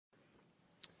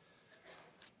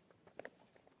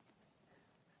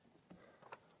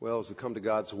Well, as we come to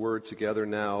God's Word together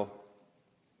now,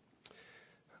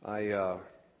 I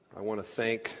want to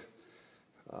thank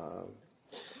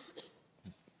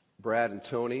Brad and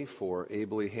Tony for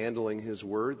ably handling His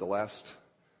Word the last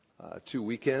 2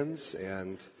 weekends,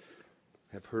 and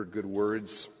have heard good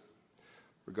words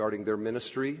regarding their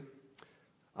ministry.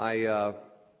 I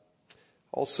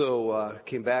also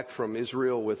came back from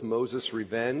Israel with Moses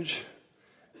Revenge,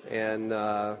 and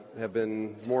have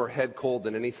been more head cold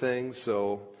than anything,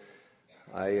 so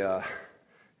I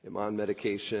am on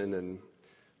medication, and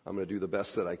I'm going to do the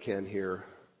best that I can here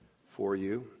for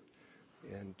you,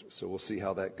 and so we'll see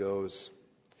how that goes.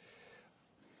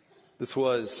 This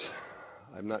was,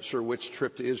 I'm not sure which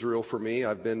trip to Israel for me.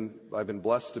 I've been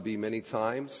blessed to be many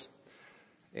times,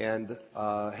 and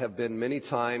have been many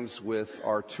times with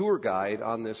our tour guide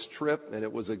on this trip, and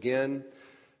it was again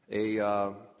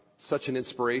such an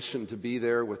inspiration to be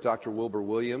there with Dr. Wilbur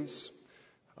Williams,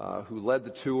 who led the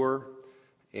tour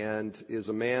and is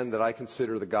a man that I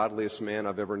consider the godliest man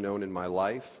I've ever known in my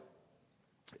life.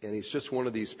 And he's just one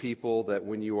of these people that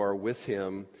when you are with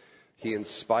him, he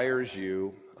inspires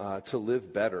you to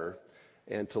live better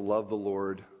and to love the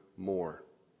Lord more.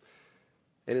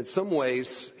 And in some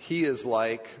ways, he is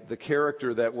like the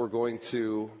character that we're going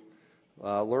to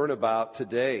learn about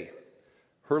today.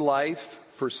 Her life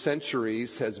for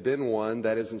centuries has been one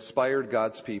that has inspired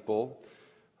God's people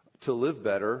to live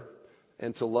better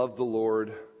and to love the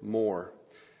Lord more.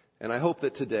 And I hope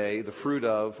that today the fruit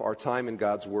of our time in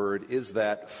God's Word is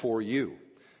that for you,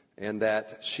 and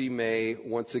that she may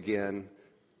once again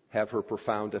have her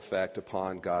profound effect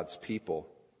upon God's people.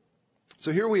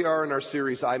 So here we are in our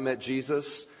series, I Met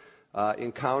Jesus,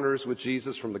 Encounters with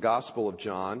Jesus from the Gospel of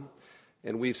John.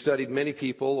 And we've studied many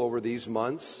people over these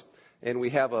months, and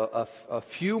we have a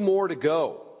few more to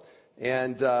go.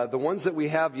 And the ones that we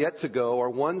have yet to go are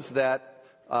ones that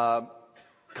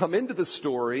come into the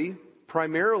story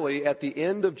primarily at the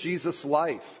end of Jesus'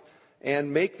 life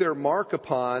and make their mark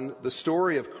upon the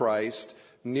story of Christ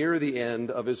near the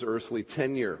end of his earthly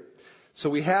tenure. So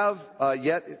we have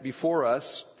yet before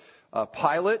us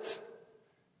Pilate,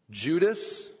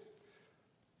 Judas,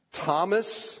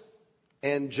 Thomas,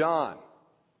 and John.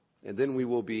 And then we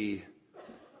will be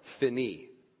finis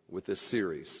with this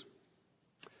series.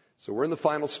 So we're in the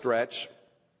final stretch.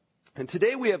 And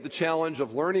today we have the challenge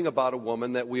of learning about a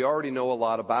woman that we already know a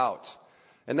lot about.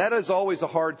 And that is always a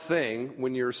hard thing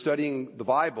when you're studying the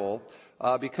Bible,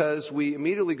 because we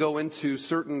immediately go into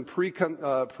certain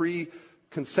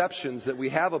preconceptions that we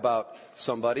have about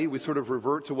somebody. We sort of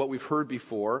revert to what we've heard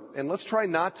before. And let's try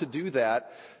not to do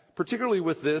that, particularly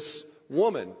with this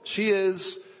woman. She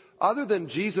is, other than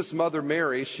Jesus' mother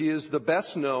Mary, she is the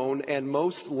best known and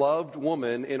most loved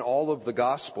woman in all of the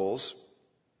Gospels.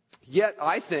 Yet,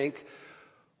 I think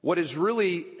what is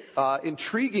really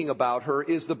intriguing about her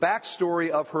is the backstory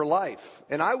of her life.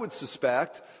 And I would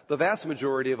suspect the vast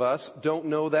majority of us don't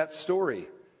know that story.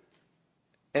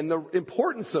 And the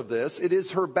importance of this, it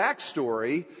is her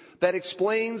backstory that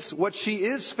explains what she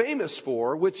is famous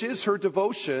for, which is her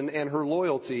devotion and her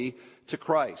loyalty to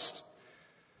Christ.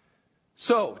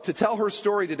 So, to tell her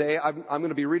story today, I'm going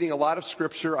to be reading a lot of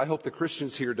Scripture. I hope the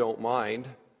Christians here don't mind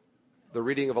the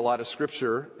reading of a lot of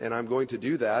Scripture, and I'm going to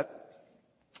do that.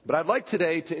 But I'd like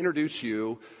today to introduce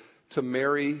you to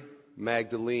Mary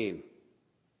Magdalene.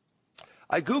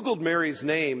 I Googled Mary's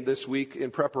name this week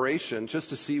in preparation just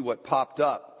to see what popped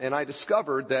up, and I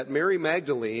discovered that Mary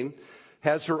Magdalene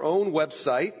has her own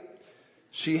website.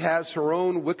 She has her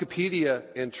own Wikipedia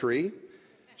entry.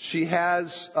 She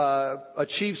has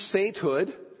achieved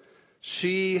sainthood.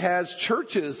 She has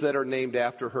churches that are named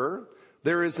after her.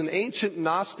 There is an ancient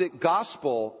Gnostic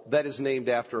gospel that is named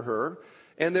after her.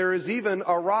 And there is even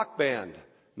a rock band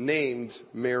named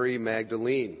Mary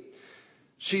Magdalene.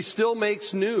 She still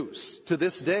makes news to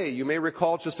this day. You may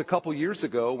recall just a couple years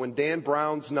ago when Dan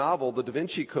Brown's novel, The Da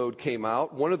Vinci Code, came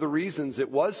out. One of the reasons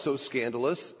it was so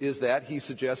scandalous is that he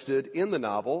suggested in the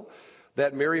novel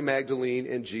that Mary Magdalene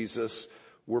and Jesus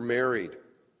were married.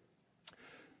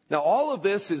 Now, all of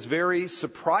this is very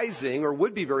surprising, or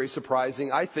would be very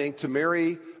surprising, I think, to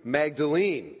Mary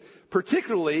Magdalene,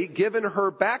 particularly given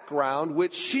her background,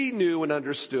 which she knew and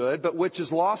understood, but which is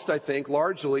lost, I think,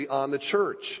 largely on the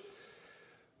church.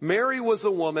 Mary was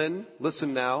a woman,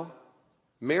 listen now,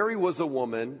 Mary was a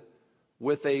woman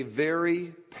with a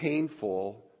very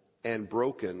painful and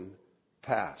broken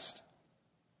past.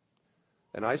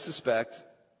 And I suspect,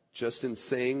 just in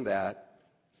saying that,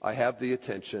 I have the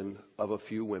attention of a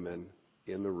few women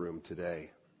in the room today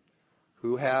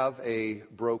who have a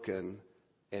broken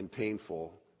and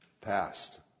painful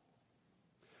past.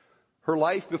 Her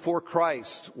life before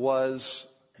Christ was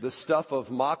the stuff of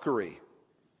mockery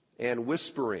and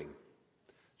whispering.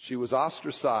 She was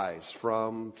ostracized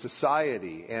from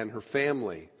society and her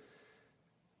family.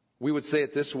 We would say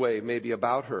it this way, maybe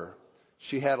about her.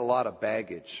 She had a lot of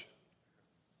baggage.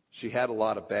 She had a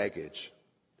lot of baggage.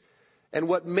 And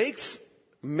what makes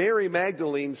Mary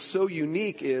Magdalene so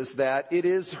unique is that it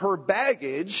is her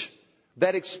baggage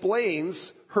that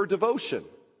explains her devotion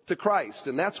to Christ.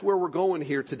 And that's where we're going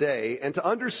here today. And to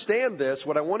understand this,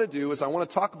 what I want to do is I want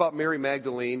to talk about Mary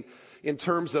Magdalene in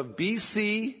terms of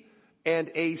BC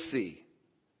and AC.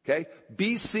 Okay?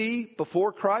 BC,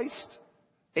 before Christ.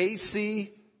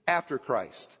 AC, after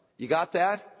Christ. You got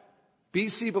that?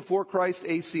 BC, before Christ.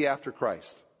 AC, after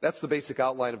Christ. That's the basic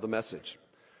outline of the message.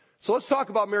 So let's talk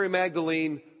about Mary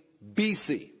Magdalene,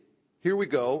 BC. Here we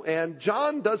go. And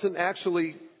John doesn't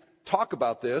actually talk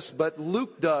about this, but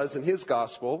Luke does in his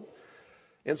gospel.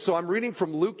 And so I'm reading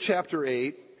from Luke chapter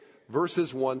 8,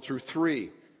 verses 1 through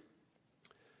 3.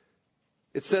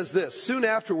 It says this: Soon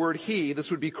afterward, he,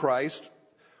 this would be Christ,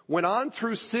 went on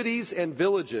through cities and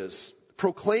villages,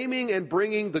 proclaiming and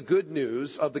bringing the good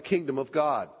news of the kingdom of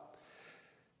God.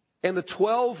 And the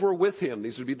 12 were with him,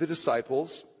 these would be the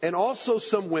disciples, and also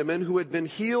some women who had been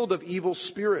healed of evil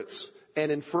spirits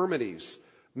and infirmities.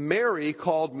 Mary,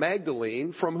 called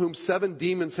Magdalene, from whom 7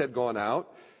 demons had gone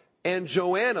out, and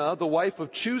Joanna, the wife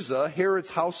of Chuza, Herod's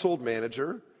household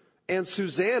manager, and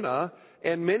Susanna,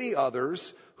 and many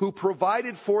others, who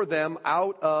provided for them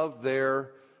out of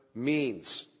their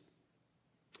means.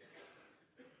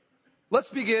 Let's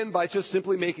begin by just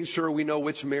simply making sure we know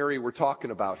which Mary we're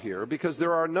talking about here, because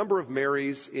there are a number of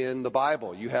Marys in the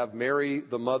Bible. You have Mary,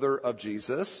 the mother of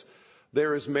Jesus.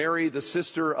 There is Mary, the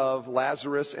sister of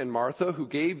Lazarus and Martha, who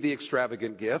gave the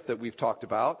extravagant gift that we've talked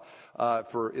about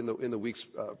in the weeks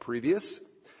previous.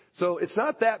 So it's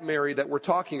not that Mary that we're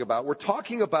talking about. We're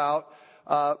talking about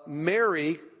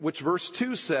Mary, which verse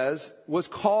 2 says, was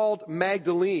called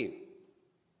Magdalene.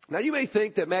 Now, you may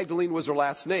think that Magdalene was her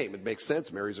last name. It makes sense.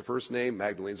 Mary's her first name.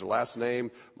 Magdalene's her last name.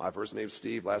 My first name's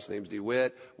Steve. Last name's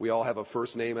DeWitt. We all have a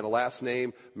first name and a last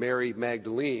name, Mary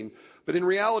Magdalene. But in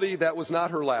reality, that was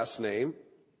not her last name.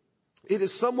 It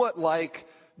is somewhat like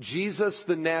Jesus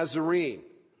the Nazarene.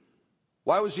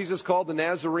 Why was Jesus called the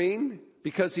Nazarene?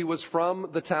 Because he was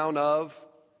from the town of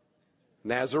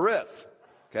Nazareth.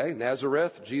 Okay,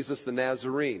 Nazareth, Jesus the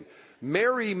Nazarene.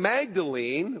 Mary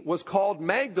Magdalene was called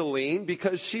Magdalene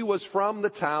because she was from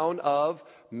the town of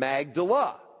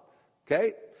Magdala.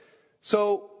 Okay?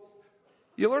 So,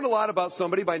 you learn a lot about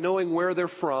somebody by knowing where they're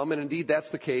from, and indeed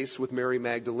that's the case with Mary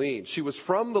Magdalene. She was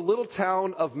from the little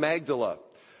town of Magdala,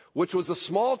 which was a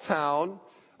small town,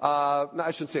 no, I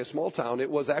shouldn't say a small town,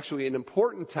 it was actually an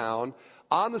important town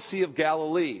on the Sea of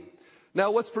Galilee.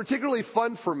 Now, what's particularly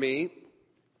fun for me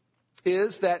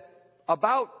is that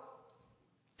about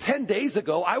 10 days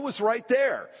ago, I was right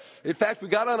there. In fact, we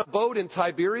got on a boat in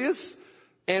Tiberias,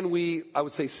 and I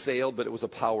would say sailed, but it was a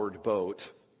powered boat.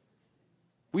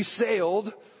 We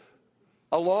sailed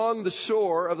along the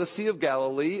shore of the Sea of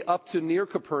Galilee up to near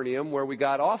Capernaum, where we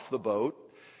got off the boat.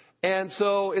 And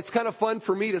so it's kind of fun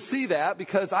for me to see that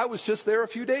because I was just there a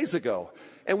few days ago.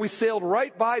 And we sailed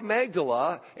right by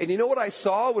Magdala, and you know what I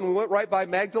saw when we went right by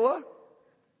Magdala?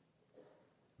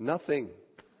 Nothing.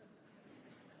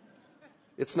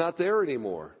 It's not there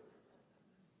anymore.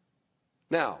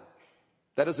 Now,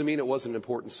 that doesn't mean it wasn't an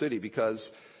important city,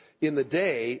 because in the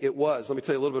day it was. Let me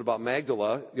tell you a little bit about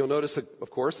Magdala. You'll notice that,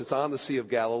 of course, it's on the Sea of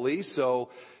Galilee,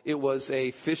 so it was a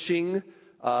fishing,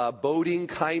 boating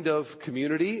kind of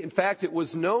community. In fact, it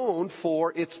was known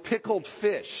for its pickled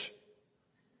fish.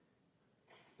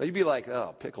 Now, you'd be like,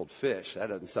 oh, pickled fish, that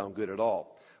doesn't sound good at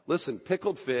all. Listen,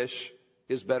 pickled fish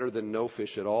is better than no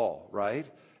fish at all, right?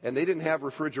 And they didn't have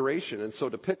refrigeration. And so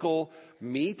to pickle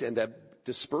meat and to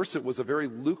disperse it was a very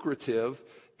lucrative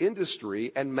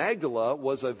industry. And Magdala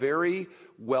was a very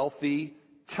wealthy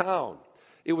town.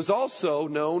 It was also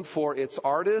known for its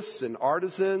artists and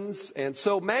artisans. And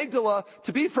so Magdala,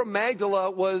 to be from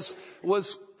Magdala was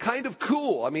kind of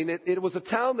cool. I mean, it was a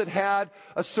town that had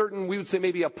a certain, we would say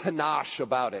maybe a panache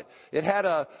about it. It had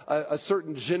a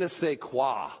certain je ne sais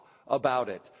quoi about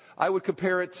it. I would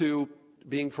compare it to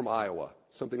being from Iowa.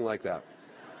 Something like that.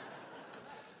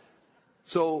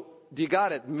 So, you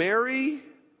got it. Mary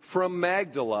from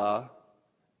Magdala,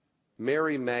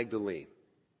 Mary Magdalene.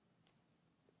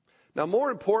 Now,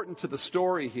 more important to the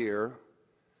story here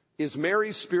is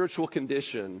Mary's spiritual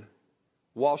condition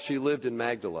while she lived in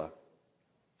Magdala.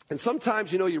 And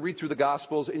sometimes, you read through the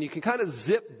Gospels and you can kind of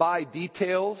zip by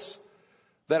details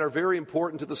that are very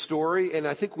important to the story. And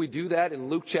I think we do that in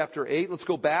Luke chapter 8. Let's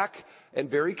go back and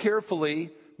very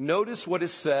carefully notice what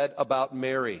is said about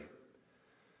Mary.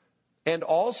 and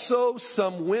also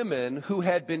some women who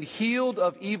had been healed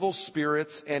of evil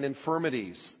spirits and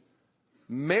infirmities.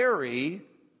 Mary,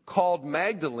 called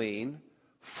Magdalene,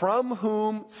 from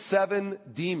whom 7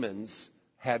 demons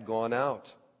had gone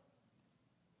out.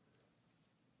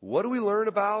 What do we learn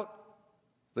about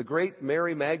the great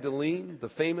Mary Magdalene, the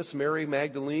famous Mary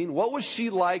Magdalene? What was she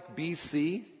like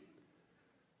BC?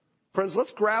 Friends,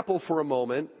 let's grapple for a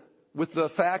moment with the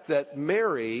fact that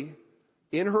Mary,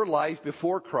 in her life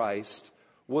before Christ,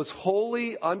 was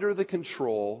wholly under the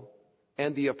control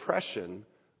and the oppression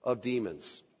of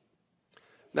demons.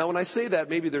 Now, when I say that,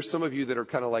 maybe there's some of you that are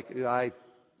kind of like,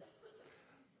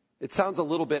 it sounds a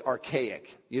little bit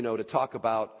archaic, to talk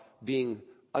about being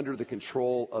under the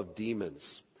control of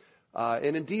demons.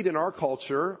 And indeed, in our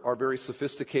culture, our very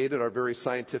sophisticated, our very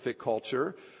scientific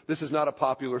culture, this is not a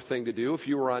popular thing to do. If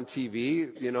you were on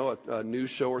TV, a news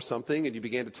show or something, and you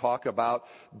began to talk about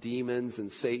demons and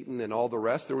Satan and all the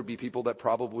rest, there would be people that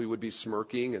probably would be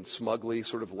smirking and smugly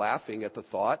sort of laughing at the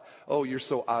thought, oh, you're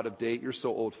so out of date, you're so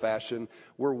old-fashioned,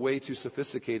 we're way too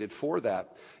sophisticated for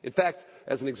that. In fact,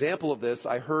 as an example of this,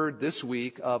 I heard this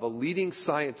week of a leading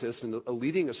scientist and a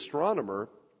leading astronomer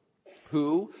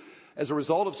who, as a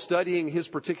result of studying his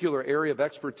particular area of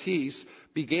expertise,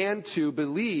 began to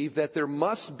believe that there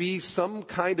must be some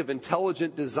kind of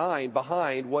intelligent design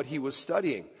behind what he was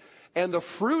studying. And the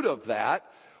fruit of that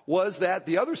was that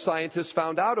the other scientists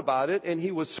found out about it, and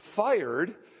he was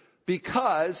fired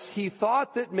because he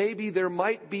thought that maybe there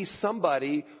might be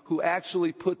somebody who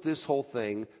actually put this whole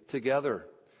thing together.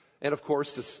 And of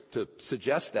course, to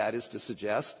suggest that is to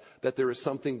suggest that there is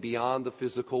something beyond the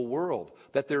physical world,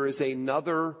 that there is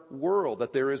another world,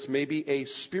 that there is maybe a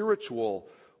spiritual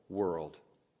world.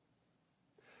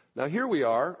 Now here we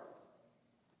are,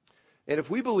 and if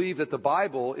we believe that the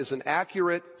Bible is an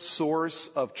accurate source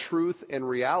of truth and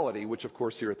reality, which of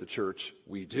course here at the church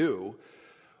we do,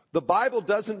 the Bible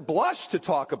doesn't blush to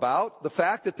talk about the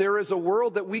fact that there is a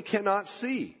world that we cannot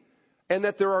see, and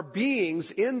that there are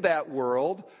beings in that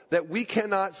world that we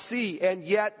cannot see, and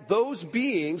yet those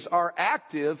beings are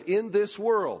active in this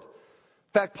world.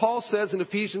 In fact, Paul says in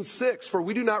Ephesians 6, "For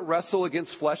we do not wrestle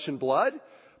against flesh and blood,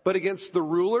 but against the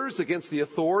rulers, against the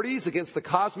authorities, against the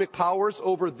cosmic powers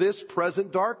over this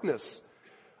present darkness,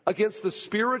 against the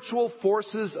spiritual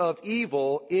forces of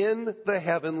evil in the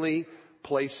heavenly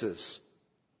places."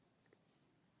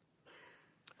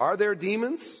 Are there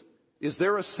demons? Is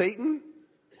there a Satan?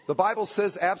 The Bible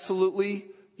says absolutely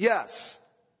yes.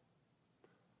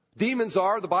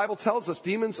 The Bible tells us,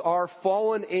 demons are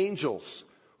fallen angels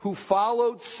who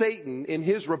followed Satan in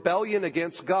his rebellion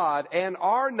against God and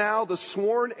are now the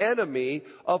sworn enemy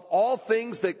of all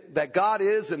things that God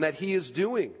is and that he is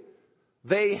doing.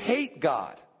 They hate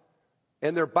God,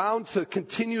 and they're bound to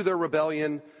continue their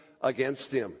rebellion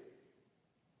against him.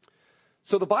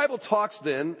 So the Bible talks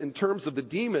then, in terms of the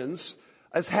demons,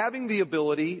 as having the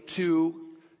ability to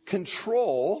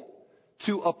control,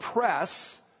 to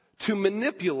oppress, to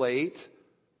manipulate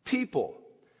people.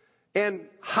 And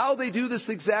how they do this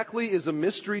exactly is a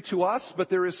mystery to us, but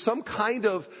there is some kind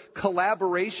of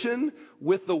collaboration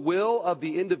with the will of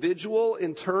the individual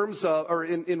in terms of, or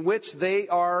in which they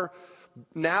are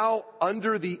now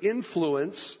under the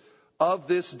influence of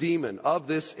this demon, of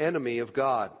this enemy of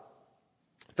God.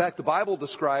 In fact, the Bible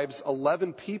describes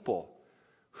 11 people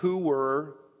who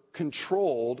were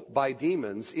controlled by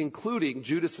demons, including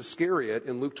Judas Iscariot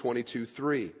in Luke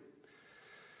 22:3.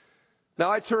 Now,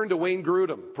 I turned to Wayne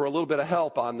Grudem for a little bit of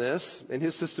help on this in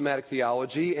his systematic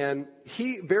theology, and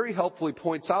he very helpfully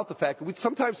points out the fact that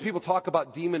sometimes people talk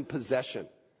about demon possession.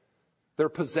 They're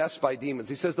possessed by demons.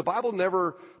 He says the Bible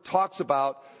never talks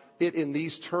about it in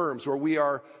these terms, where we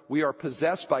are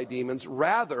possessed by demons.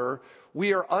 Rather,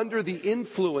 we are under the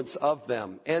influence of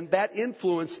them. And that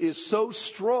influence is so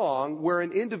strong where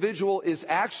an individual is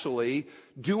actually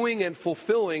doing and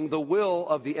fulfilling the will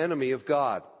of the enemy of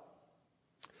God.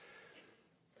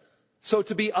 So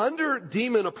to be under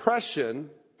demon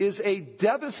oppression is a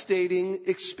devastating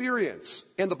experience.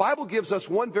 And the Bible gives us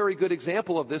one very good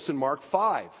example of this in Mark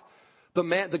 5.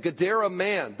 The Gadara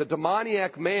man, the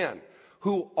demoniac man,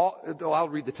 I'll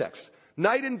read the text.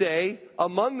 Night and day,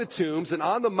 among the tombs and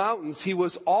on the mountains, he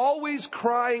was always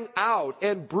crying out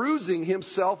and bruising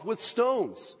himself with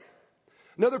stones.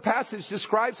 Another passage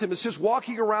describes him as just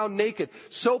walking around naked,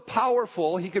 so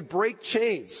powerful he could break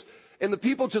chains. And the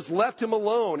people just left him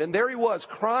alone. And there he was,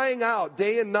 crying out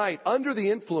day and night under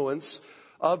the influence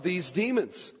of these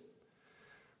demons.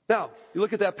 Now, you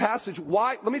look at that passage.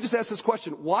 Let me just ask this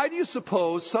question. Why do you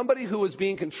suppose somebody who is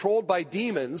being controlled by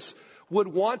demons would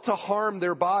want to harm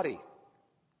their body?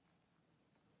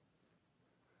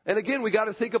 And again, we got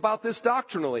to think about this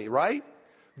doctrinally, right?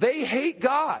 They hate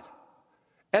God.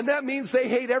 And that means they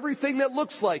hate everything that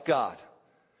looks like God.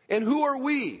 And who are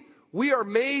we? We are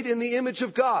made in the image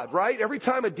of God, right? Every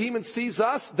time a demon sees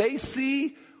us, they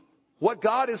see what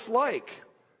God is like.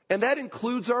 And that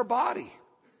includes our body.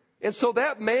 And so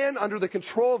that man, under the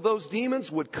control of those demons,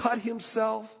 would cut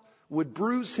himself, would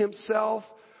bruise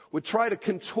himself, would try to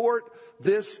contort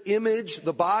this image,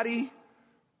 the body.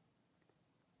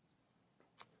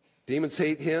 Demons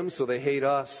hate him, so they hate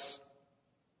us.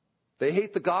 They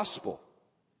hate the gospel.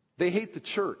 They hate the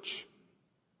church.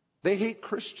 They hate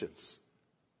Christians.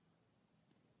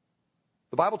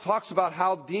 The Bible talks about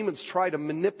how demons try to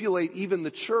manipulate even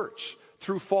the church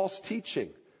through false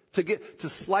teaching to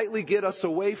slightly get us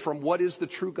away from what is the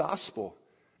true gospel.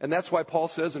 And that's why Paul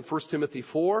says in 1 Timothy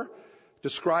 4,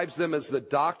 describes them as the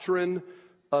doctrine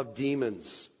of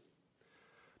demons.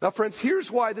 Now, friends,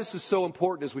 here's why this is so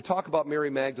important as we talk about Mary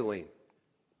Magdalene.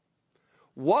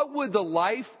 What would the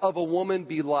life of a woman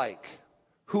be like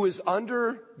who is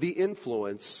under the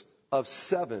influence of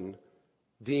 7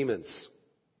 demons?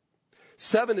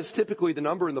 7 is typically the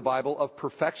number in the Bible of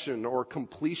perfection or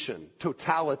completion,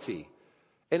 totality.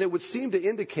 And it would seem to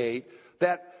indicate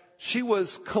that she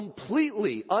was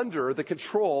completely under the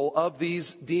control of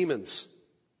these demons.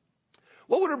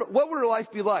 What would her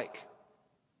life be like?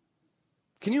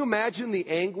 Can you imagine the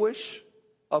anguish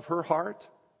of her heart?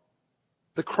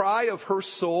 The cry of her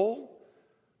soul?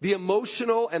 The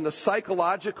emotional and the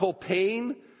psychological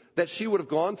pain that she would have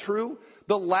gone through?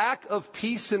 The lack of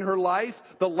peace in her life?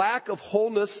 The lack of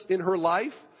wholeness in her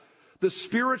life? The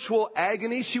spiritual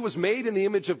agony. She was made in the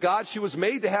image of God. She was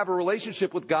made to have a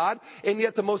relationship with God. And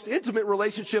yet the most intimate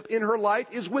relationship in her life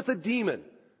is with a demon.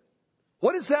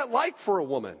 What is that like for a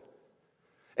woman?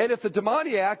 And if the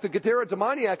demoniac, the Gadara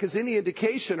demoniac, is any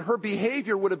indication, her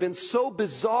behavior would have been so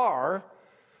bizarre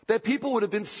that people would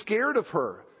have been scared of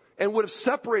her and would have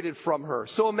separated from her.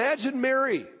 So imagine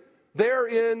Mary there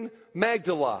in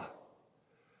Magdala.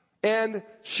 And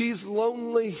she's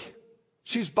lonely.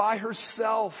 She's by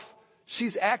herself.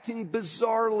 She's acting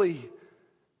bizarrely.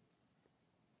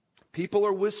 People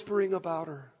are whispering about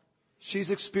her.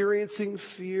 She's experiencing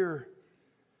fear.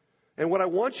 And what I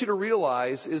want you to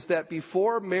realize is that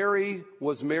before Mary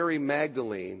was Mary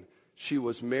Magdalene, she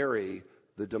was Mary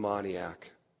the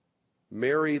demoniac.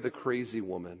 Mary the crazy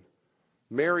woman.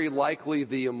 Mary likely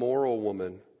the immoral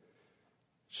woman.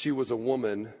 She was a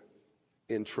woman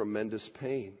in tremendous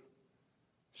pain.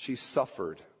 She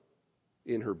suffered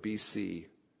in her BC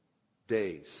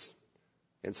days.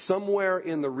 And somewhere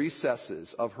in the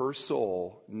recesses of her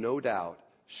soul, no doubt,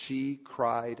 she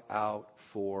cried out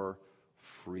for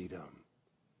freedom.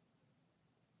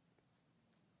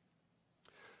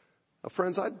 Now,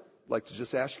 friends, I'd like to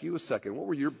just ask you a second. What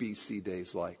were your BC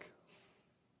days like?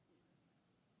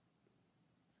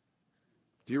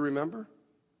 Do you remember? Do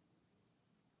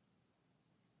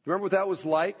you remember what that was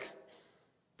like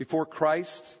before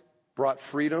Christ brought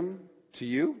freedom to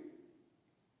you?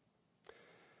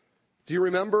 Do you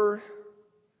remember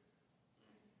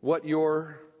what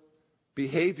your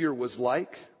behavior was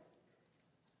like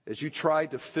as you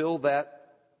tried to fill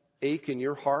that ache in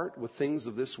your heart with things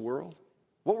of this world?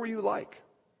 What were you like?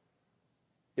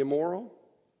 Immoral?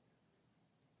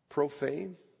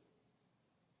 Profane?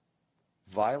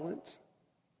 Violent?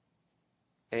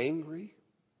 Angry?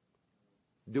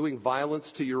 Doing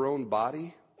violence to your own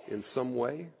body in some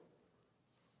way?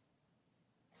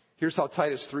 Here's how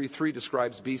Titus 3:3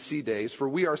 describes BC days. For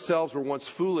we ourselves were once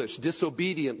foolish,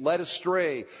 disobedient, led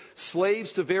astray,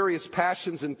 slaves to various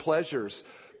passions and pleasures,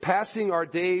 passing our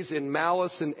days in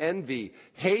malice and envy,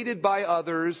 hated by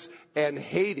others and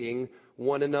hating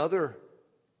one another.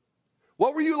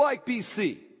 What were you like,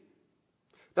 BC?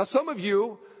 Now, some of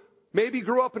you maybe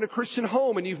grew up in a Christian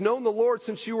home and you've known the Lord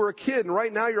since you were a kid. And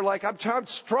right now you're like, I'm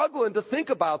struggling to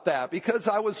think about that because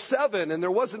I was 7 and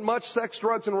there wasn't much sex,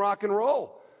 drugs, and rock and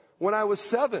roll when I was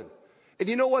 7. And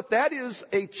you know what? That is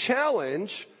a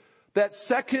challenge that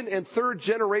 2nd and 3rd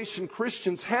generation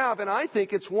Christians have. And I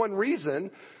think it's one reason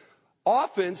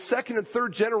often 2nd and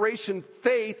 3rd generation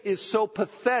faith is so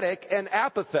pathetic and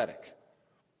apathetic,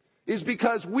 is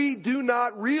because we do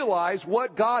not realize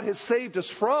what God has saved us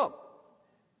from.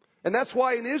 And that's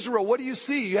why in Israel, what do you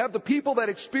see? You have the people that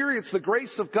experience the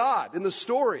grace of God in the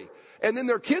story. And then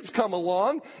their kids come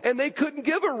along and they couldn't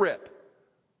give a rip.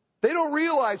 They don't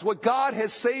realize what God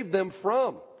has saved them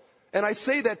from. And I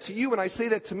say that to you and I say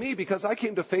that to me because I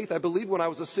came to faith, I believe, when I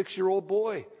was a 6-year-old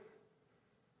boy.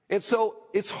 And so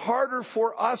it's harder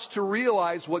for us to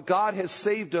realize what God has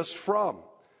saved us from.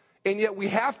 And yet we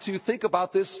have to think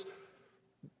about this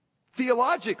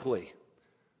theologically.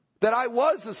 that I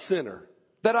was a sinner,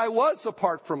 that I was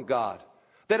apart from God,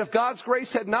 that if God's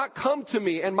grace had not come to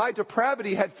me and my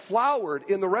depravity had flowered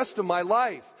in the rest of my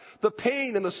life, the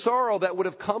pain and the sorrow that would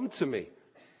have come to me.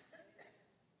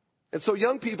 And so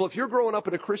young people, if you're growing up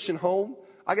in a Christian home,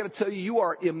 I got to tell you, you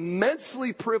are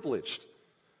immensely privileged,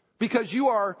 because you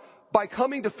are, by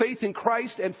coming to faith in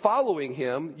Christ and following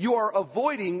Him, you are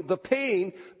avoiding the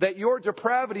pain that your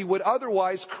depravity would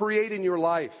otherwise create in your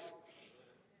life.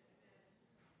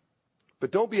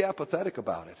 But don't be apathetic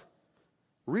about it.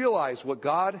 Realize what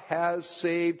God has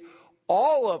saved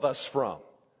all of us from.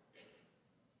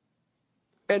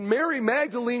 And Mary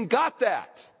Magdalene got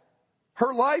that.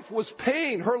 Her life was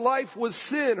pain. Her life was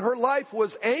sin. Her life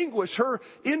was anguish. Her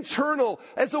internal,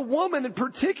 as a woman in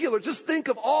particular, just think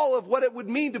of all of what it would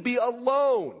mean to be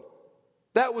alone.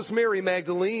 That was Mary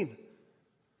Magdalene.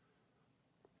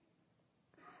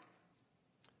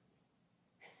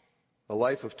 A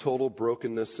life of total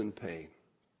brokenness and pain.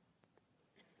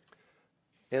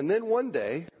 And then one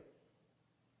day,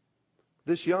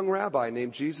 this young rabbi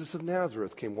named Jesus of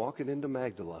Nazareth came walking into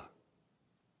Magdala.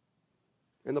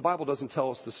 And the Bible doesn't tell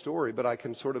us the story, but I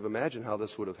can sort of imagine how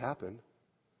this would have happened.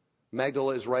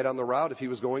 Magdala is right on the route. If he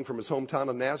was going from his hometown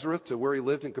of Nazareth to where he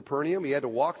lived in Capernaum, he had to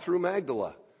walk through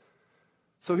Magdala.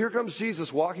 So here comes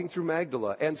Jesus walking through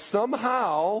Magdala. And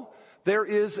somehow there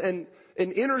is an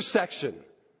intersection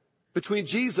between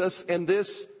Jesus and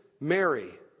this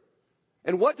Mary.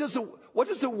 And what does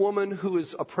a woman who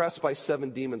is oppressed by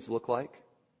 7 demons look like?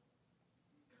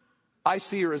 I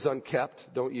see her as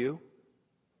unkept, don't you?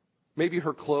 Maybe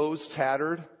her clothes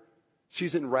tattered.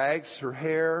 She's in rags, her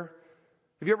hair.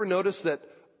 Have you ever noticed that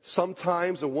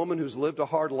sometimes a woman who's lived a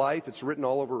hard life, it's written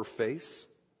all over her face?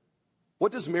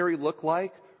 What does Mary look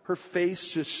like? Her face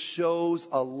just shows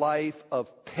a life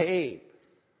of pain.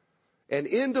 And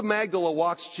into Magdala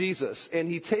walks Jesus, and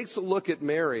he takes a look at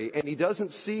Mary, and he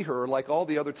doesn't see her like all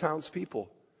the other townspeople.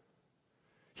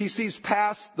 He sees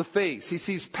past the face. He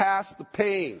sees past the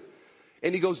pain.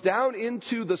 And he goes down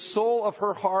into the soul of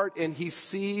her heart, and he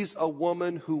sees a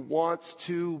woman who wants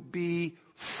to be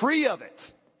free of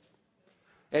it.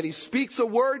 And he speaks a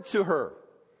word to her.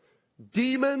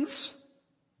 Demons,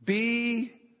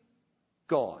 be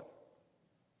gone.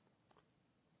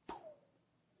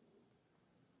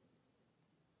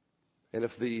 And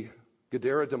if the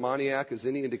Gadara demoniac is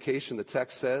any indication, the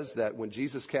text says that when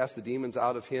Jesus cast the demons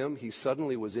out of him, he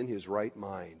suddenly was in his right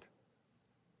mind.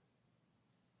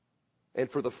 And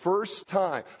for the first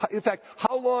time, in fact,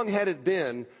 how long had it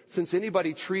been since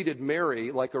anybody treated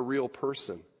Mary like a real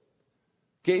person?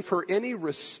 Gave her any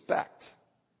respect?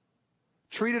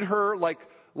 Treated her like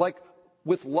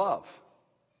with love?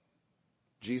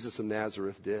 Jesus of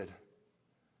Nazareth did.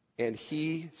 And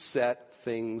he set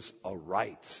things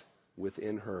aright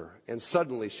within her. And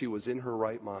suddenly she was in her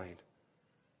right mind.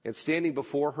 And standing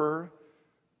before her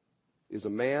is a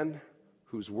man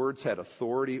whose words had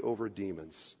authority over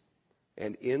demons.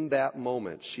 And in that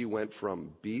moment, she went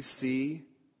from BC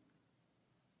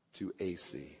to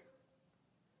AC.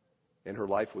 And her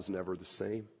life was never the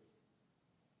same.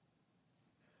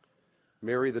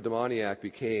 Mary the demoniac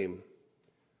became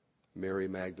Mary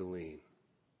Magdalene.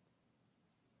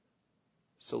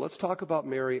 So let's talk about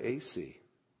Mary AC.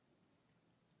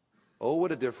 Oh,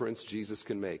 what a difference Jesus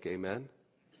can make. Amen?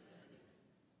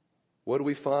 What do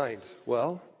we find?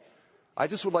 Well, I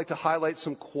just would like to highlight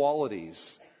some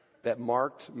qualities that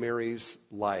marked Mary's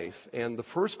life. And the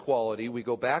first quality, we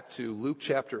go back to Luke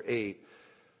chapter 8.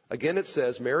 Again, it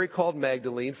says, Mary called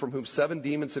Magdalene, from whom 7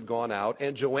 demons had gone out,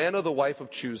 and Joanna, the wife of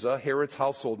Chuza, Herod's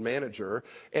household manager,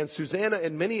 and Susanna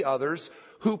and many others,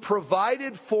 who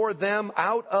provided for them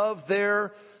out of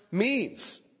their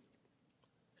means.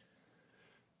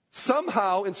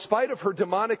 Somehow, in spite of her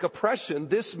demonic oppression,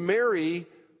 this Mary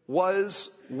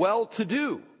was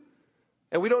well-to-do.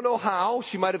 And we don't know how.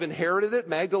 She might have inherited it.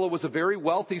 Magdala was a very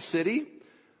wealthy city.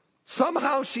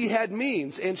 Somehow she had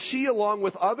means, and she, along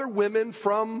with other women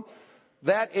from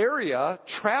that area,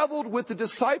 traveled with the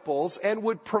disciples and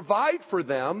would provide for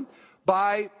them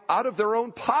out of their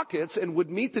own pockets, and would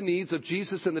meet the needs of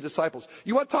Jesus and the disciples.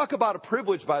 You want to talk about a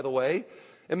privilege, by the way?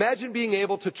 Imagine being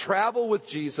able to travel with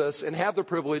Jesus and have the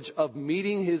privilege of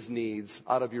meeting his needs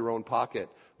out of your own pocket.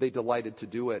 They delighted to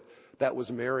do it. That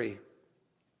was Mary.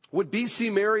 Would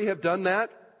BC Mary have done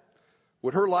that?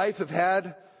 Would her life have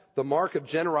had the mark of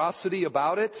generosity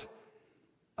about it?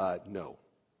 No.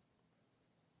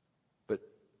 But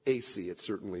AC, it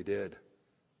certainly did.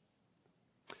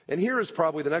 And here is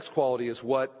probably the next quality, is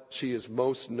what she is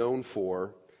most known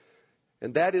for.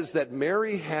 And that is that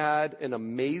Mary had an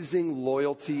amazing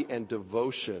loyalty and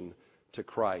devotion to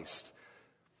Christ.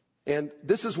 And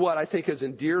this is what I think has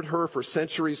endeared her for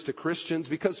centuries to Christians.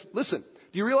 Because, listen,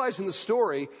 do you realize in the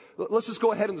story, let's just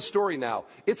go ahead in the story now.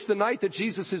 It's the night that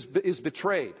Jesus is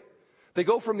betrayed. They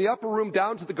go from the upper room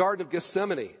down to the Garden of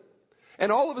Gethsemane.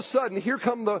 And all of a sudden, here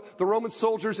come the Roman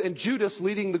soldiers and Judas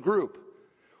leading the group.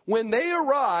 When they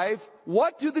arrive,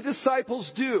 what do the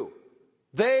disciples do?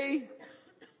 They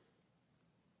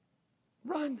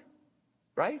run,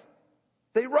 right?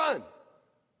 They run.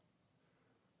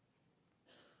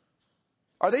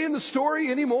 Are they in the story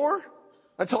anymore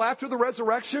until after the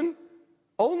resurrection?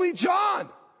 Only John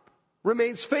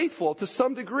remains faithful to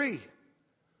some degree.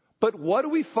 But what do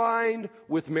we find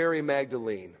with Mary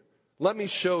Magdalene? Let me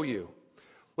show you.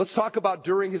 Let's talk about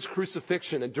during his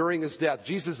crucifixion and during his death.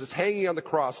 Jesus is hanging on the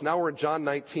cross. Now we're in John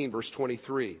 19, verse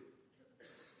 23.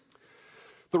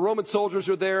 The Roman soldiers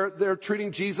are there. They're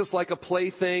treating Jesus like a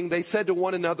plaything. They said to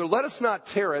one another, "Let us not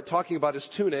tear it," talking about his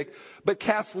tunic, "but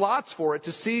cast lots for it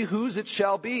to see whose it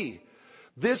shall be."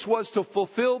 This was to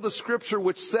fulfill the scripture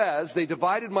which says, "They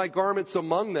divided my garments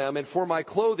among them, and for my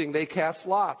clothing they cast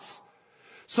lots."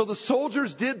 So the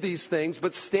soldiers did these things,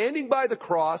 but standing by the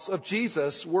cross of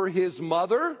Jesus were his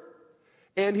mother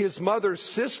and his mother's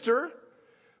sister,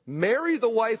 Mary the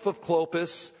wife of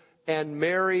Clopas, and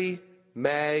Mary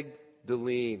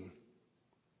Magdalene.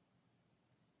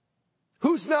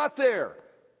 Who's not there?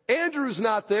 Andrew's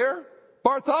not there.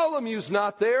 Bartholomew's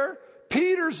not there.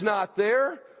 Peter's not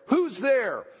there. Who's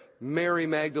there? Mary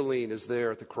Magdalene is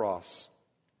there at the cross.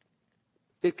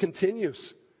 It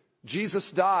continues.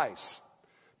 Jesus dies.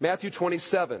 Matthew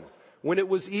 27. When it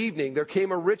was evening, there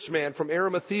came a rich man from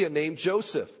Arimathea named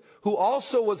Joseph, who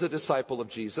also was a disciple of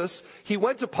Jesus. He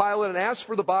went to Pilate and asked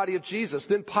for the body of Jesus.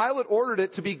 Then Pilate ordered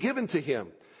it to be given to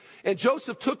him. And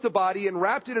Joseph took the body and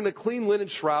wrapped it in a clean linen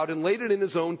shroud and laid it in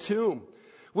his own tomb,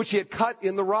 which he had cut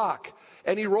in the rock.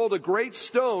 And he rolled a great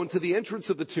stone to the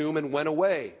entrance of the tomb and went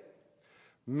away.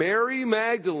 Mary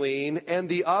Magdalene and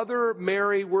the other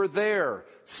Mary were there,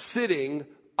 sitting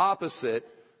opposite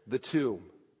the tomb.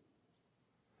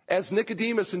 As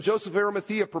Nicodemus and Joseph of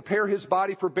Arimathea prepare his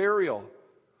body for burial,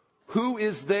 who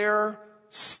is there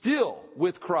still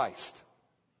with Christ?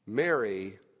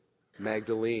 Mary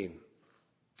Magdalene.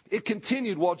 It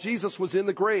continued while Jesus was in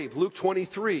the grave. Luke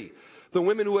 23. The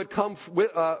women who had come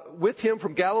with him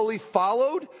from Galilee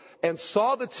followed and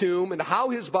saw the tomb and how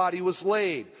his body was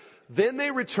laid. Then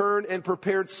they returned and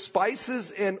prepared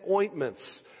spices and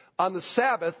ointments. On the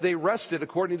Sabbath, they rested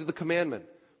according to the commandment.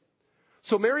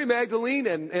 So Mary Magdalene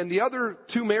and the other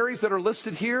two Marys that are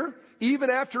listed here, even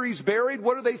after he's buried,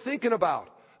 what are they thinking about?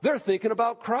 They're thinking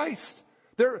about Christ.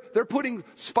 They're putting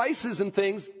spices and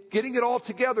things, getting it all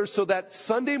together so that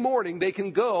Sunday morning they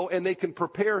can go and they can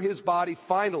prepare his body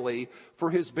finally for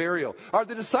his burial. Are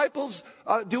the disciples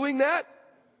doing that?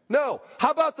 No. How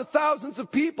about the thousands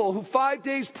of people who 5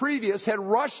 days previous had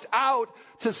rushed out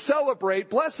to celebrate,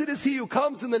 "Blessed is he who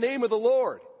comes in the name of the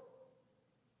Lord"?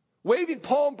 Waving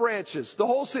palm branches, the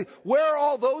whole city. Where are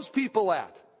all those people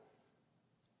at?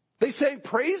 They sang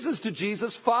praises to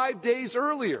Jesus 5 days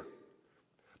earlier.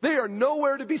 They are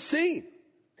nowhere to be seen.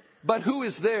 But who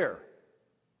is there?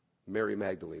 Mary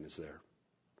Magdalene is there.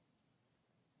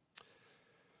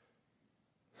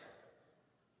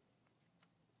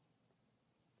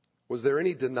 Was there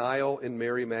any denial in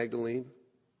Mary Magdalene?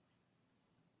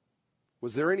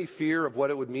 Was there any fear of what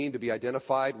it would mean to be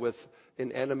identified with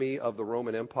an enemy of the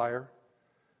Roman Empire?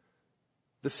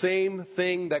 The same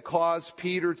thing that caused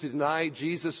Peter to deny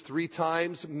Jesus 3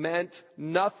 times meant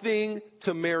nothing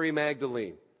to Mary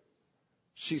Magdalene.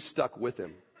 She stuck with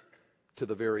him to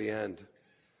the very end.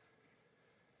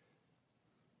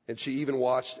 And she even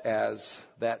watched as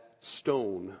that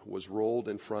stone was rolled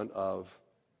in front of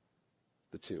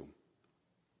the tomb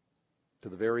to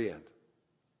the very end.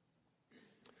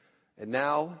 And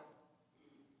now,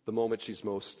 the moment she's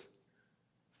most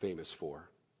famous for.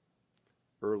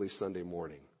 Early Sunday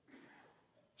morning.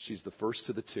 She's the first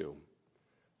to the tomb.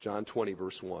 John 20,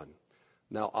 verse 1.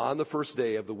 Now, on the first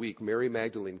day of the week, Mary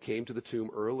Magdalene came to the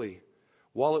tomb early,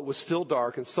 while it was still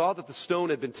dark, and saw that the stone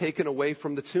had been taken away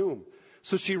from the tomb.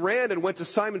 So she ran and went to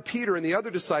Simon Peter and the other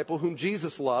disciple whom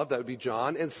Jesus loved, that would be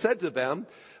John, and said to them,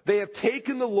 "They have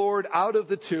taken the Lord out of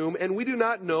the tomb, and we do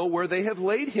not know where they have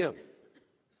laid him."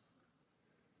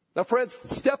 Now, friends,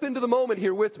 step into the moment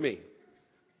here with me.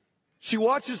 She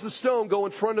watches the stone go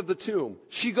in front of the tomb.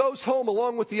 She goes home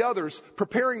along with the others,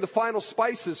 preparing the final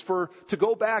spices to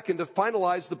go back and to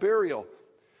finalize the burial.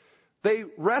 They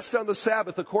rest on the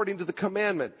Sabbath according to the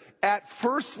commandment. At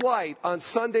first light on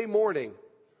Sunday morning,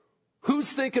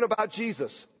 who's thinking about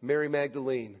Jesus? Mary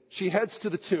Magdalene. She heads to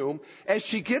the tomb. As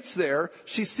she gets there,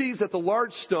 she sees that the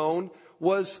large stone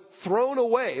was thrown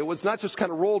away. It was not just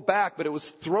kind of rolled back, but it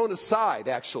was thrown aside,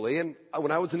 actually. And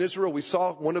when I was in Israel, we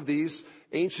saw one of these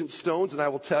ancient stones, and I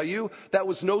will tell you, that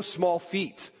was no small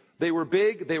feat. They were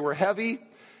big, they were heavy,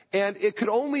 and it could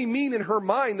only mean in her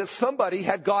mind that somebody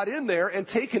had got in there and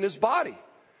taken his body.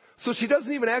 So she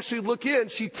doesn't even actually look in.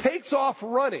 She takes off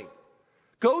running,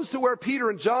 goes to where Peter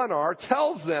and John are,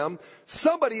 tells them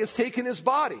somebody has taken his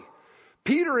body.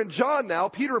 Peter and John now,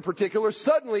 Peter in particular,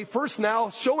 suddenly, first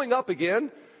now showing up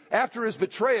again after his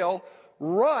betrayal,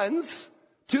 runs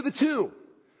to the tomb.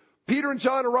 Peter and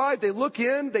John arrive, they look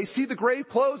in, they see the grave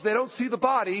closed, they don't see the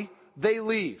body, they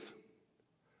leave.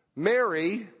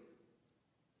 Mary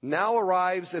now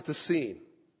arrives at the scene.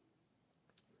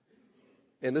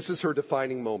 And this is her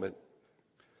defining moment.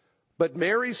 But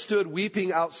Mary stood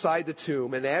weeping outside the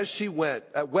tomb, and as she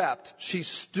wept, she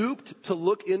stooped to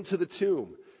look into the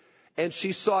tomb. And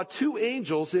she saw two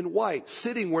angels in white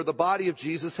sitting where the body of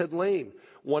Jesus had lain,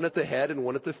 one at the head and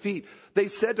one at the feet. They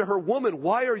said to her, "Woman,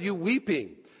 why are you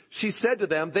weeping?" She said to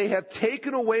them, "They have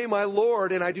taken away my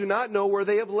Lord, and I do not know where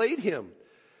they have laid him."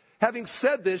 Having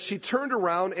said this, she turned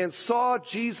around and saw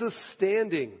Jesus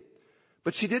standing,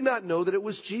 but she did not know that it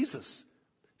was Jesus.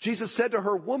 Jesus said to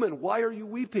her, "Woman, why are you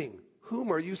weeping? Whom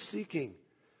are you seeking?"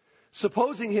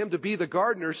 Supposing him to be the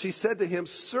gardener, she said to him,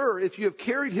 "Sir, if you have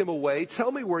carried him away,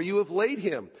 tell me where you have laid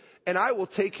him, and I will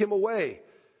take him away."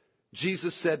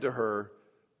 Jesus said to her,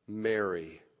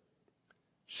 "Mary."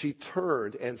 She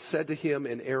turned and said to him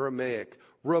in Aramaic,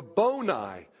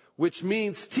 "Rabboni," which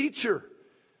means teacher.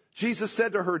 Jesus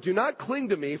said to her, "Do not cling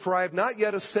to me, for I have not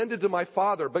yet ascended to my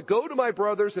Father, but go to my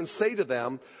brothers and say to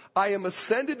them, I am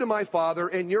ascended to my Father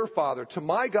and your Father, to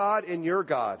my God and your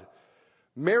God."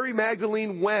 Mary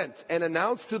Magdalene went and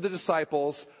announced to the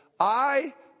disciples,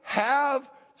 "I have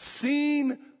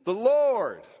seen the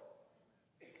Lord."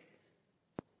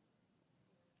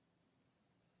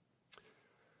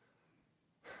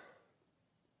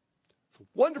 It's a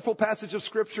wonderful passage of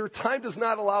Scripture. Time does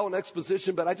not allow an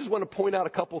exposition, but I just want to point out a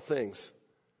couple things.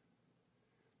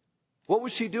 What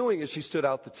was she doing as she stood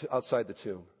outside the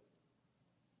tomb?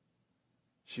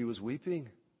 She was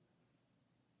weeping.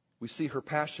 We see her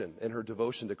passion and her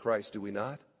devotion to Christ, do we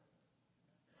not?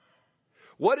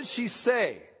 What does she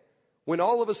say when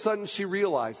all of a sudden she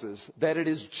realizes that it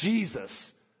is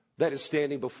Jesus that is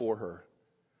standing before her?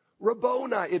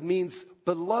 Rabboni, it means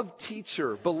beloved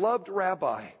teacher, beloved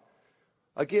rabbi.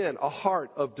 Again, a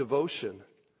heart of devotion.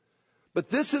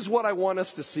 But this is what I want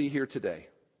us to see here today.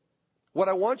 What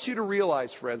I want you to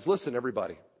realize, friends, listen,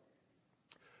 everybody.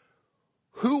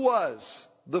 Who was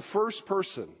the first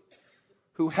person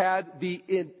who had the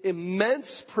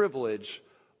immense privilege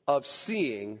of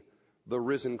seeing the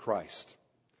risen Christ?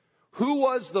 Who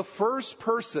was the first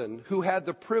person who had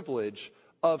the privilege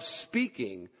of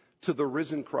speaking to the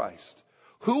risen Christ?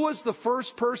 Who was the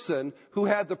first person who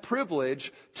had the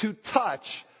privilege to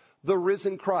touch the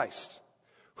risen Christ?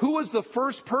 Who was the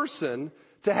first person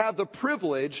to have the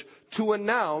privilege to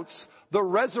announce the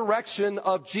resurrection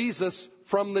of Jesus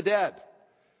from the dead?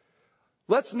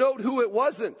 Let's note who it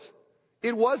wasn't.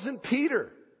 It wasn't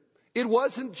Peter. It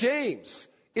wasn't James.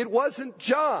 It wasn't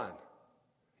John.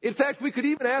 In fact, we could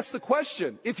even ask the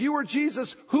question, if you were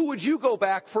Jesus, who would you go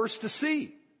back first to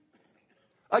see?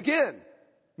 Again,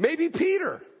 maybe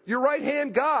Peter, your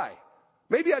right-hand guy.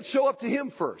 Maybe I'd show up to him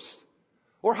first.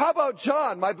 Or how about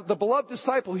John, the beloved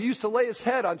disciple who used to lay his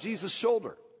head on Jesus'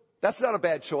 shoulder? That's not a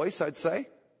bad choice, I'd say.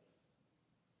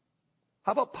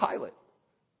 How about Pilate?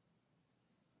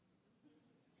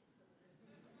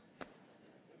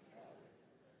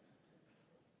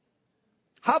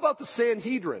 How about the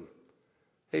Sanhedrin?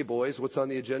 Hey, boys, what's on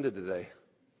the agenda today?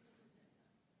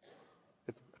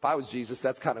 If I was Jesus,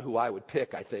 that's kind of who I would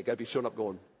pick, I think. I'd be showing up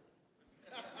going,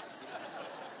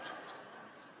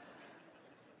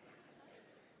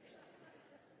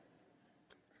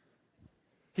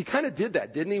 He kind of did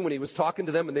that, didn't he, when he was talking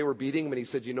to them and they were beating him, and he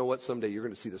said, "You know what, someday you're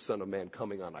going to see the Son of Man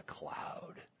coming on a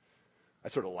cloud." I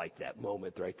sort of like that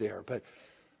moment right there. But,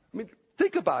 I mean,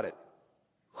 think about it.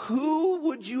 Who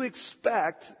would you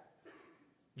expect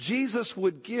Jesus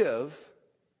would give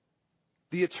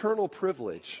the eternal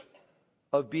privilege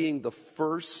of being the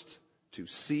first to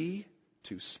see,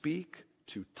 to speak,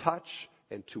 to touch,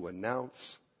 and to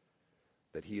announce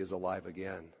that he is alive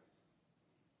again?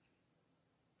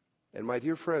 And my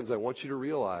dear friends, I want you to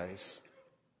realize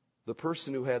the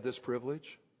person who had this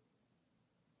privilege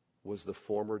was the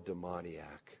former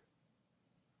demoniac,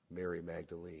 Mary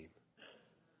Magdalene.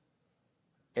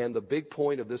 And the big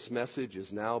point of this message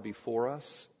is now before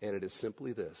us, and it is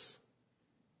simply this: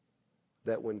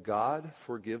 that when God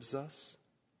forgives us,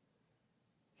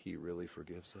 he really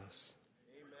forgives us.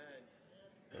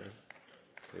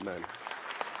 Amen.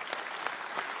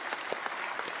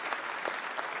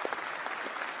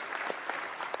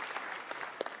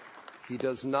 He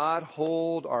does not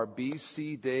hold our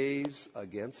BC days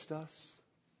against us.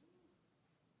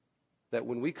 That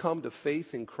when we come to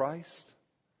faith in Christ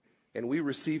and we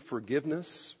receive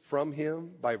forgiveness from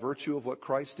Him by virtue of what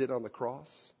Christ did on the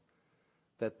cross,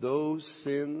 that those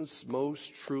sins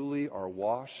most truly are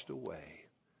washed away.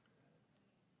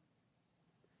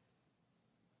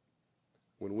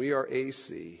 When we are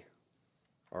AC,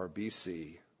 our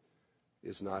BC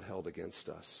is not held against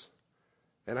us.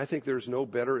 And I think there's no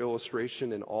better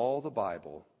illustration in all the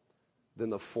Bible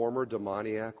than the former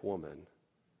demoniac woman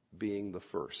being the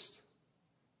first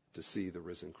to see the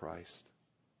risen Christ.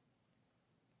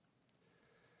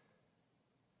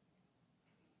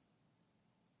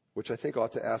 Which I think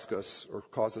ought to ask us, or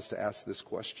cause us to ask this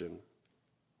question.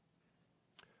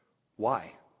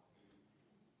 Why?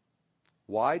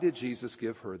 Why did Jesus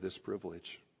give her this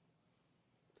privilege?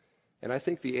 And I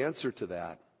think the answer to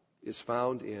that is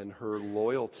found in her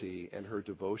loyalty and her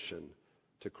devotion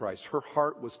to Christ. Her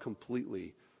heart was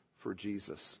completely for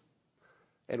Jesus.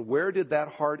 And where did that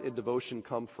heart and devotion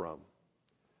come from?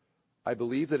 I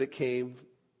believe that it came,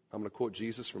 I'm going to quote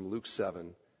Jesus from Luke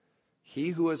 7, "He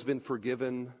who has been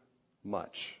forgiven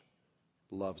much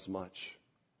loves much.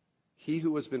 He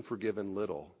who has been forgiven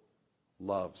little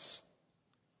loves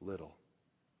little."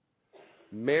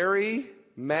 Mary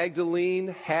Magdalene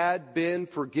had been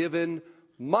forgiven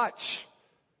much.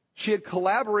 She had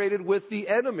collaborated with the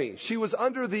enemy. She was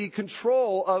under the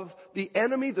control of the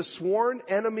enemy, the sworn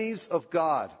enemies of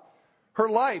God. Her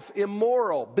life,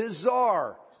 immoral,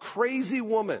 bizarre, crazy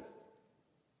woman.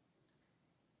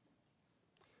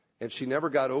 And she never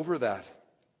got over that.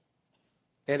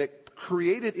 And it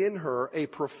created in her a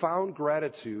profound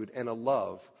gratitude and a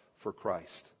love for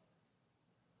Christ.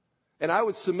 And I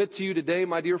would submit to you today,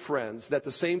 my dear friends, that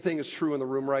the same thing is true in the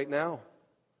room right now.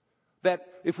 That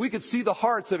if we could see the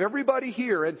hearts of everybody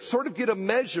here and sort of get a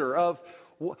measure of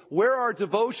where our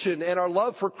devotion and our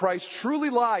love for Christ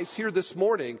truly lies here this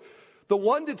morning, the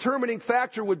one determining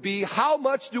factor would be, how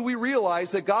much do we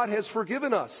realize that God has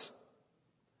forgiven us?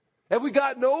 Have we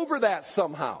gotten over that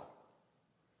somehow?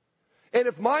 And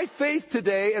if my faith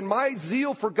today and my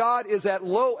zeal for God is at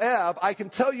low ebb, I can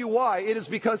tell you why. It is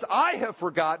because I have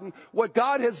forgotten what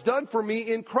God has done for me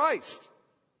in Christ.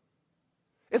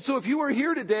 And so if you are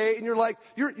here today and you're like,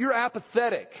 you're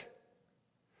apathetic,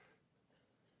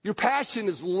 your passion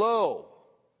is low,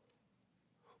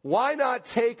 why not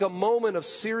take a moment of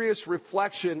serious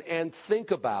reflection and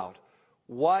think about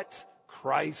what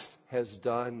Christ has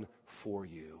done for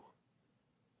you?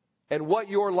 And what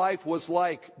your life was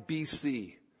like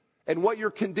BC. And what your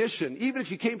condition, even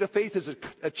if you came to faith as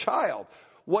a child,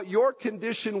 what your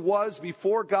condition was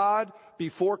before God,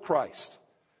 before Christ.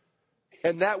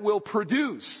 And that will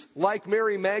produce, like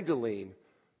Mary Magdalene,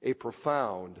 a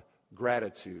profound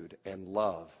gratitude and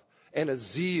love and a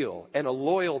zeal and a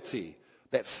loyalty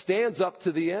that stands up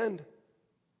to the end.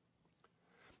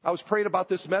 I was praying about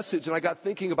this message and I got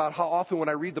thinking about how often when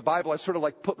I read the Bible, I sort of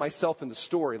like put myself in the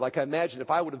story. Like I imagine if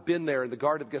I would have been there in the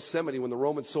Garden of Gethsemane when the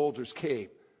Roman soldiers came.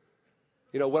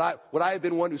 You know, would I have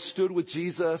been one who stood with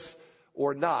Jesus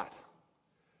or not?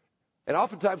 And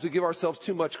oftentimes we give ourselves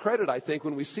too much credit, I think,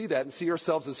 when we see that and see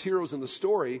ourselves as heroes in the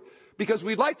story, because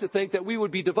we'd like to think that we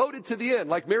would be devoted to the end,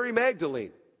 like Mary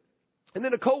Magdalene. And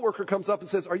then a coworker comes up and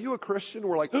says, "Are you a Christian?"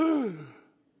 We're like, "Ugh."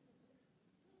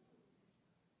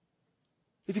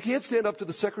 If you can't stand up to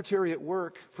the secretary at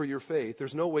work for your faith,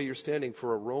 there's no way you're standing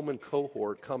for a Roman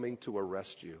cohort coming to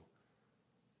arrest you.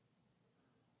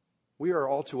 We are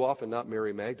all too often not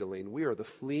Mary Magdalene. We are the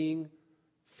fleeing,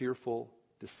 fearful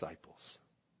disciples.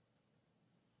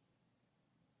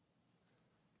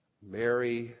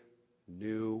 Mary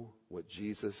knew what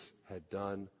Jesus had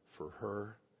done for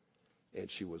her,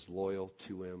 and she was loyal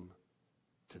to him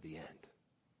to the end.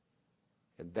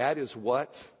 And that is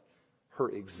what her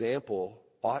example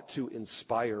ought to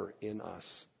inspire in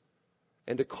us,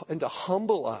 and to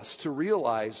humble us to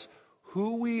realize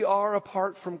who we are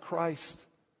apart from Christ,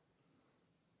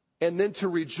 and then to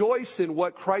rejoice in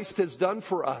what Christ has done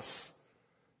for us,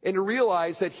 and to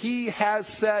realize that He has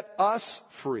set us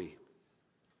free.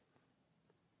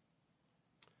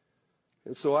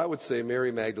 And so I would say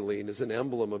Mary Magdalene is an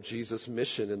emblem of Jesus'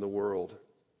 mission in the world.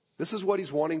 This is what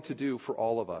He's wanting to do for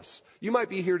all of us. You might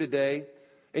be here today,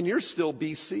 and you're still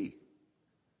BC.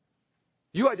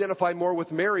 You identify more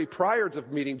with Mary prior to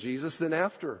meeting Jesus than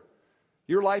after.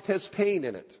 Your life has pain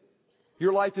in it.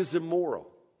 Your life is immoral.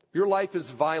 Your life is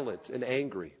violent and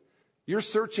angry. You're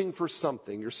searching for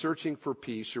something. You're searching for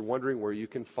peace. You're wondering where you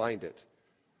can find it.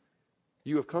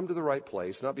 You have come to the right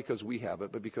place, not because we have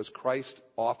it, but because Christ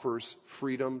offers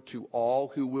freedom to all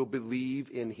who will believe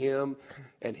in him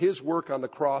and his work on the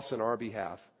cross in our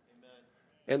behalf. Amen.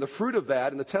 And the fruit of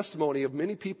that, and the testimony of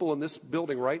many people in this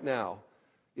building right now,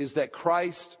 is that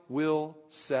Christ will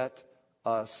set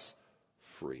us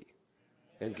free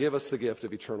and give us the gift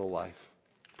of eternal life.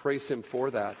 Praise him for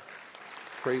that.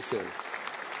 Praise him.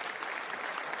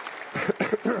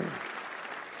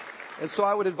 And so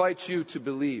I would invite you to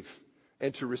believe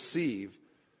and to receive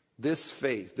this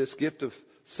faith, this gift of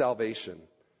salvation,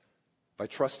 by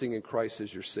trusting in Christ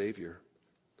as your Savior.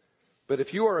 But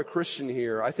if you are a Christian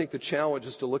here, I think the challenge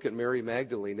is to look at Mary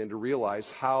Magdalene and to realize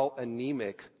how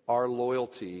anemic our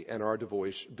loyalty and our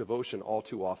devotion all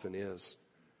too often is.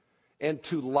 And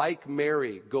to, like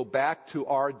Mary, go back to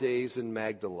our days in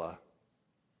Magdala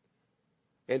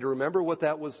and to remember what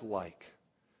that was like,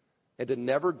 and to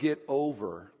never get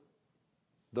over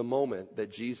the moment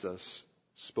that Jesus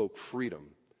spoke freedom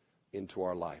into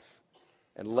our life.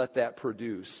 And let that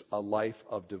produce a life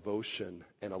of devotion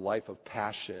and a life of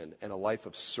passion and a life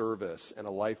of service and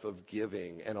a life of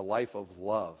giving and a life of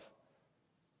love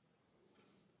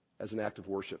as an act of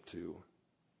worship to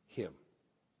him.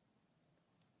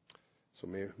 So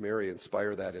may Mary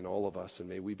inspire that in all of us, and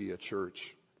may we be a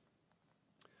church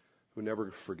who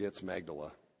never forgets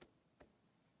Magdala.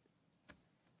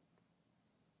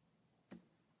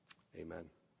 Amen.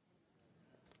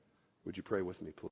 Would you pray with me, please?